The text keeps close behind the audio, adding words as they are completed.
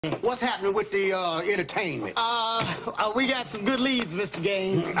What's happening with the entertainment? We got some good leads, Mr.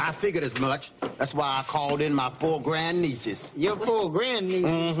 Gaines. I figured as much. That's why I called in my 4 grandnieces. Your 4 grandnieces?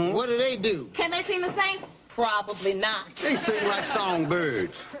 Mm-hmm. What do they do? Can they sing the Saints? Probably not. They sing like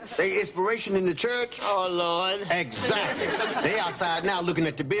songbirds. They inspiration in the church? Oh, Lord. Exactly. They outside now looking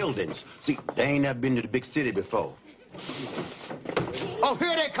at the buildings. See, they ain't never been to the big city before. Oh,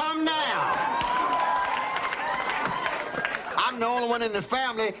 here they come now. I'm the only one in the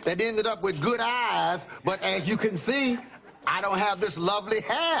family that ended up with good eyes, but as you can see, I don't have this lovely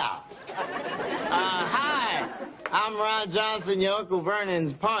hair. Hi. I'm Ron Johnson, your Uncle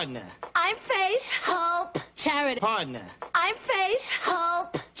Vernon's partner. I'm Faith. Hope. Charity. Partner. I'm Faith.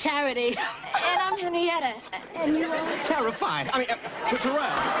 Hope. Charity. And I'm Henrietta. And you are? Terrified.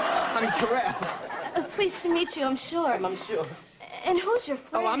 Terrell. Pleased to meet you, I'm sure. I'm sure. And who's your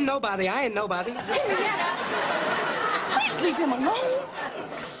friend? Oh, I'm nobody. I ain't nobody. Henrietta. Please leave him alone.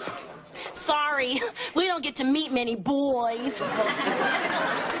 Sorry, we don't get to meet many boys.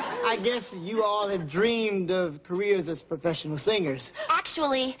 I guess you all have dreamed of careers as professional singers.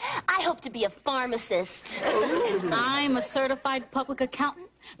 Actually, I hope to be a pharmacist. I'm a certified public accountant,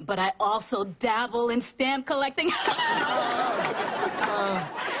 but I also dabble in stamp collecting.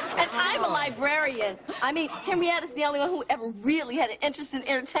 And I'm a librarian. I mean, Henrietta's the only one who ever really had an interest in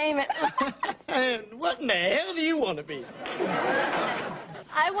entertainment. And what in the hell do you want to be?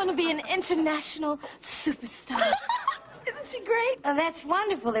 I want to be an international superstar. Isn't she great? Oh, that's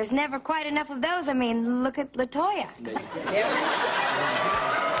wonderful. There's never quite enough of those. I mean, look at LaToya.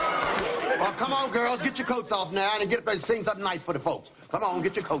 Well, come on, girls, get your coats off now and get up and sing something nice for the folks. Come on,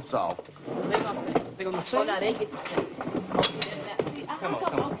 get your coats off. They gonna sing? Oh, no, they get to sing. Come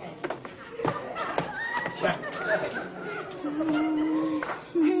on.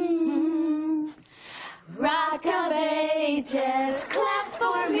 Rock of ages, clap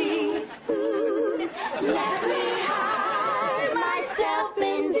for me. Ooh, let me hide myself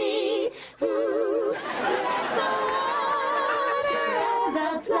in thee. Ooh, let the water and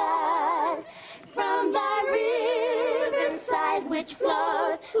the blood from thy riven side which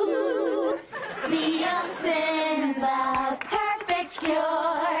flowed. Ooh, be a sin, the perfect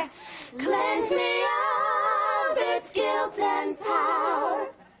cure. Cleanse me of its guilt and power.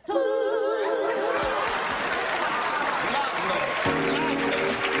 Ooh.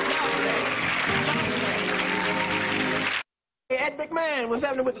 Hey, Ed McMahon, what's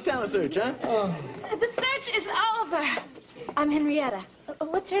happening with the talent search, huh? The search is over. I'm Henrietta.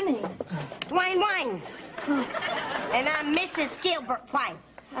 What's your name? Dwayne Wine. And I'm Mrs. Gilbert White.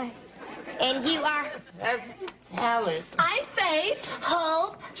 Hi. And you are? That's talent. I'm Faith.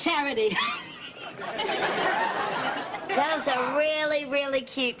 Hope. Charity. Those are really, really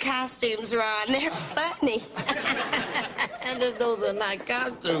cute costumes, Ron. They're funny. And if those are not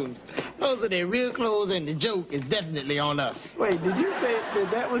costumes, those are their real clothes, and the joke is definitely on us. Wait, did you say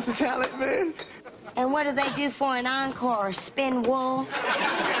that was the talent, man? And what do they do for an encore? Spin wool?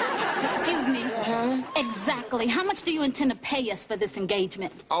 Excuse me. Exactly. How much do you intend to pay us for this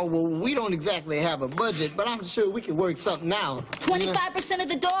engagement? Oh, well, we don't exactly have a budget, but I'm sure we can work something out. 25% of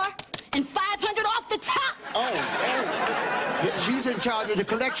the door and $500 off the top. Yeah, she's in charge of the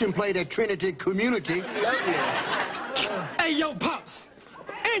collection plate at Trinity Community. Hey, yo, Pops.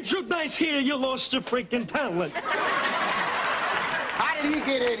 Ain't you nice here you lost your freaking talent? How did he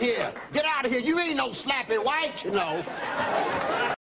get in here? Get out of here. You ain't no slappy white, you know.